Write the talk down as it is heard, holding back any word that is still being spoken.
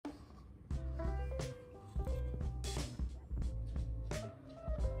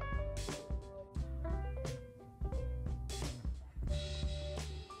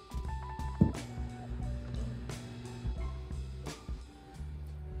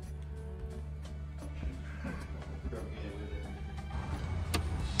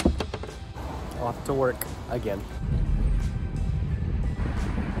off to work again.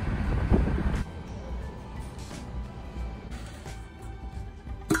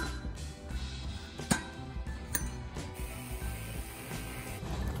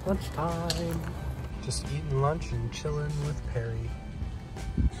 Lunchtime. Just eating lunch and chilling with Perry.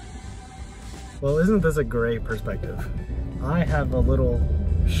 Well, isn't this a great perspective? I have a little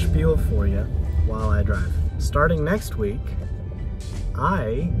spiel for you while I drive. Starting next week,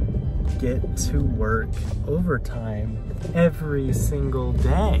 I get to work overtime every single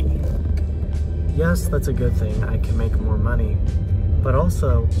day. Yes, that's a good thing. I can make more money. But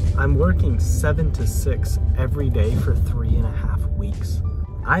also, I'm working 7 to 6 every day for 3.5 weeks.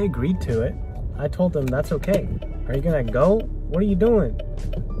 I agreed to it. I told them that's okay. Are you gonna go? What are you doing?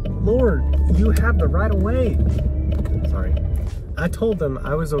 Lord, you have the right of way. Sorry. I told them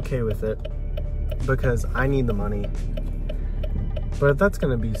I was okay with it because I need the money. But that's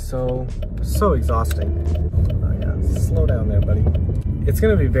gonna be so exhausting. Oh yeah, slow down there, buddy. It's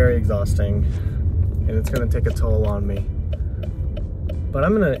gonna be very exhausting and it's gonna take a toll on me. But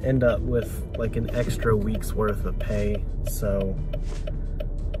I'm gonna end up with like an extra week's worth of pay, so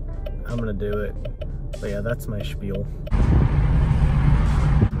I'm gonna do it. But yeah, that's my spiel.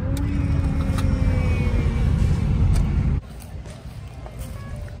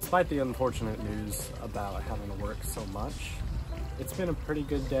 Despite the unfortunate news about having to work so much, it's been a pretty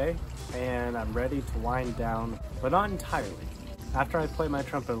good day and I'm ready to wind down, but not entirely. After I play my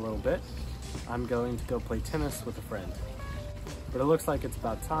trumpet a little bit, I'm going to go play tennis with a friend. But it looks like it's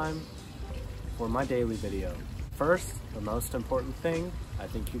about time for my daily video. First, the most important thing, I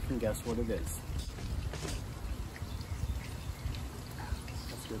think you can guess what it is.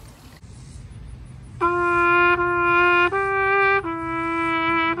 That's good.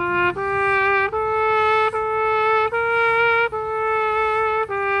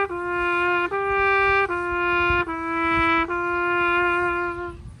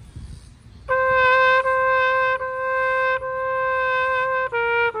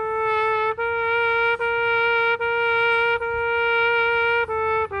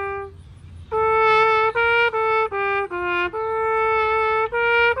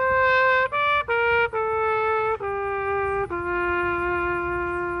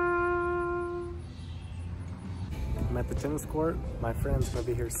 I'm at the tennis court. My friend's gonna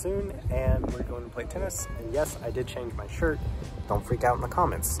be here soon and we're going to play tennis. And yes, I did change my shirt. Don't freak out in the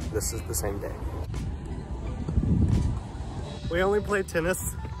comments. This is the same day. We only played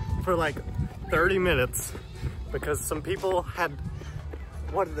tennis for like 30 minutes because some people had,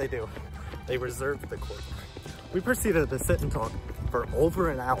 what did they do? They reserved the court. We proceeded to sit and talk for over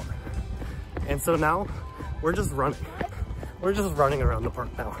an hour. And so now we're just running. We're just running around the park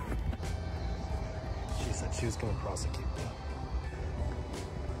now. She said she was gonna prosecute me.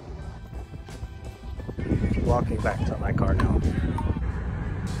 Walking back to my car now.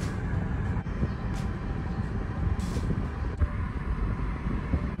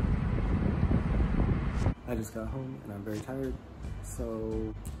 I just got home and I'm very tired.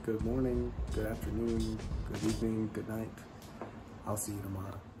 So good morning, good afternoon, good evening, good night. I'll see you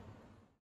tomorrow.